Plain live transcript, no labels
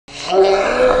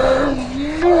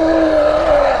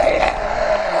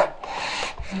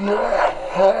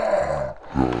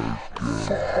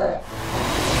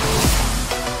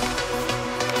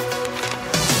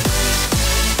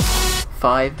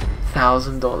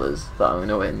that I'm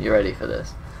gonna win. You ready for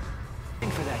this?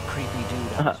 For that creepy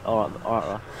dude.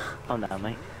 Alright, calm down,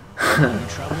 mate. Your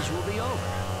troubles will be over.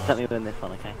 Let me win this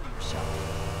one, okay? So,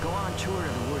 go on tour to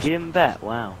the worst. You didn't bet?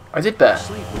 Wow. I did bet.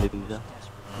 Sleep. Loser.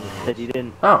 Said you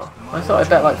didn't. Oh, I thought I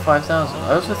bet like 5,000.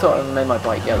 I also thought I made my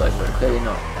bike yellow, but clearly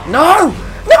not. No!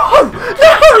 No!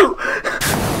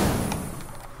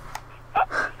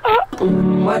 No!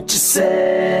 What you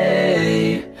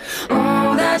say?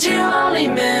 Oh, that you only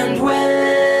meant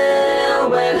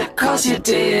well, 'cause you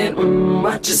did.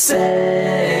 What you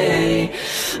say?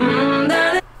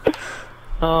 That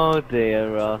Oh dear,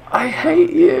 Ross. I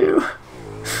hate you.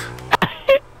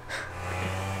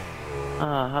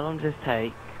 How long does this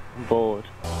take? I'm bored.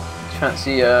 Do you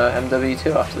fancy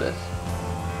MW2 after this?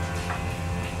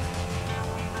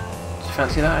 Do you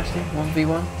fancy that actually?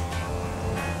 1v1?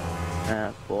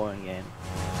 Nah, boring game.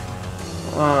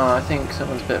 Oh, I think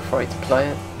someone's a bit afraid to play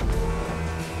it.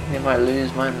 They might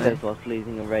lose, mightn't they? Says whilst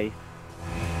losing a race.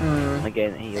 Hmm. A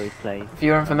game that he always plays. For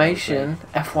your information,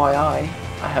 FYI, I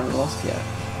haven't lost yet.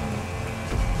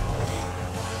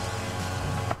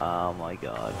 Oh my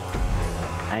god.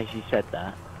 As you said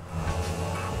that,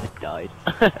 I died.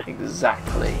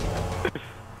 Exactly.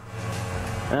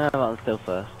 Well, I'm still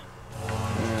first.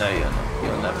 No, you're not.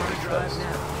 You'll never be first.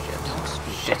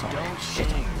 Shit on me.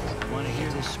 Shit on me. Want to hear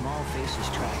this small faces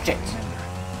track? Shit.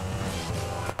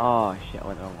 Oh shit, I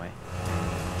went the wrong way.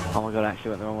 Oh my god, I actually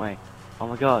went the wrong way. Oh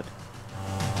my god.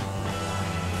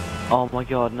 Oh my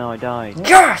god, no, I died.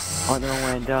 Yes! I went the wrong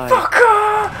way and died.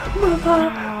 Fucker!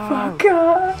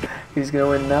 Motherfucker! Who's gonna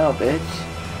win now, bitch?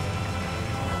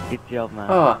 Good job, man.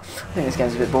 Oh, I think this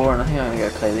game's a bit boring. I think I'm gonna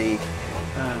go play League.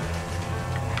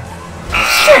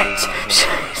 Shit!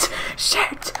 Shit!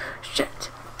 Shit! Shit!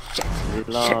 Shit!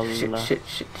 Lol. Shit!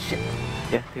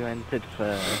 Guess who entered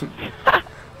first?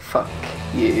 Fuck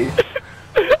you.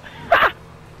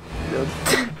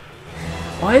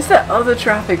 Why is there other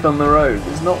traffic on the road?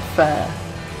 It's not fair.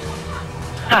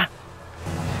 Ha!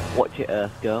 Watch it,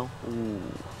 Earth Girl. Ooh.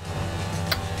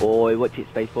 Oi, watch it,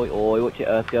 Space Boy. Oi, watch it,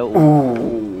 Earth Girl.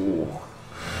 Ooh.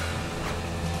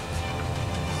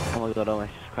 Oh my god, I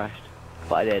almost just crashed.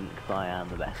 But I didn't, because I am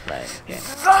the best player in this game.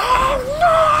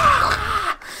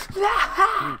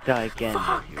 You die again,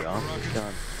 you are. For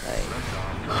God's sake.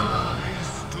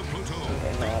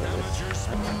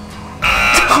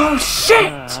 Oh shit!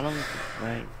 How long is this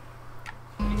race?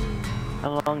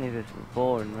 How long is this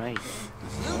boring race?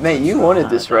 Mate, you wanted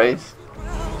this race.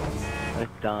 I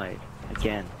died.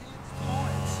 Again.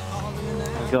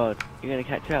 Oh my god, you're gonna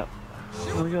catch up.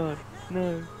 Oh my god,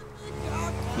 no.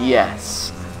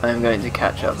 Yes, I'm going to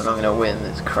catch up and I'm going to win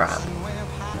this crap.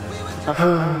 I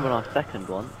remember our second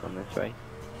once on this race.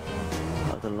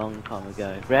 That was a long time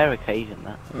ago. Rare occasion,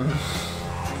 that.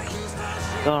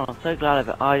 God, I'm so glad of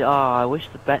it. I wish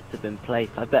the bets had been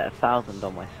placed. I bet 1,000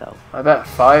 on myself. I bet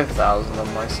 5,000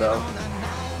 on myself.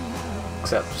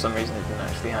 Except for some reason it didn't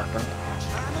actually happen.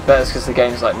 But it's because the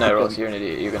game's like, no Ross, you're an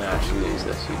idiot, you're going to actually lose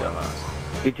this, you dumbass.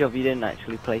 Good job you didn't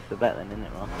actually place the bet then, didn't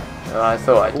it, Ross? Well, I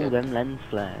thought I All did. them lens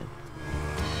flares.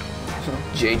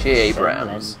 J.J.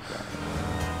 Abrams.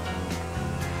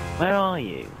 Where are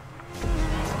you?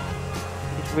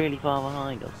 It's really far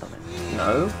behind or something.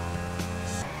 No?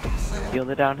 You on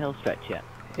the downhill stretch yet?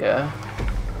 Yeah.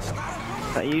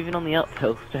 Are you even on the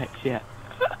uphill stretch yet?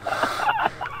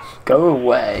 Go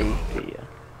away. See ya.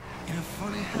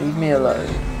 Leave me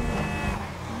alone.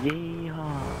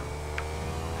 Yeehaw.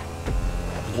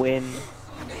 Win.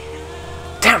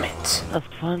 Damn it! That's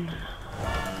fun.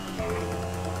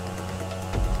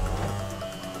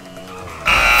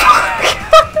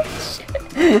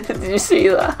 Did you see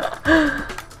that?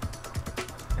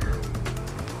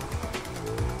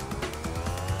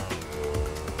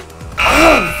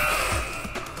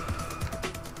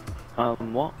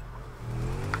 What?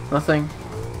 Nothing.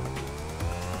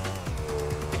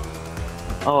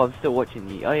 Oh, I'm still watching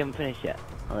you. Oh, you haven't finished yet.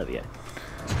 Oh, there we go.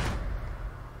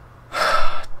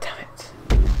 Damn it.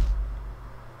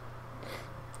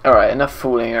 Alright, enough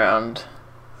fooling around.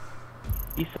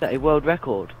 You set a world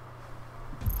record.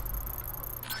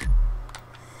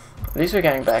 At least we're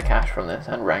getting better cash from this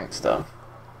and ranked stuff.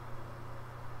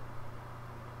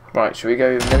 Right, should we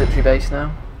go military base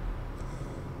now?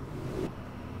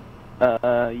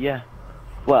 Yeah.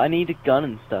 Well, I need a gun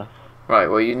and stuff. Right,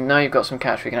 well now you've got some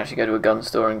cash, we can actually go to a gun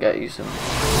store and get you some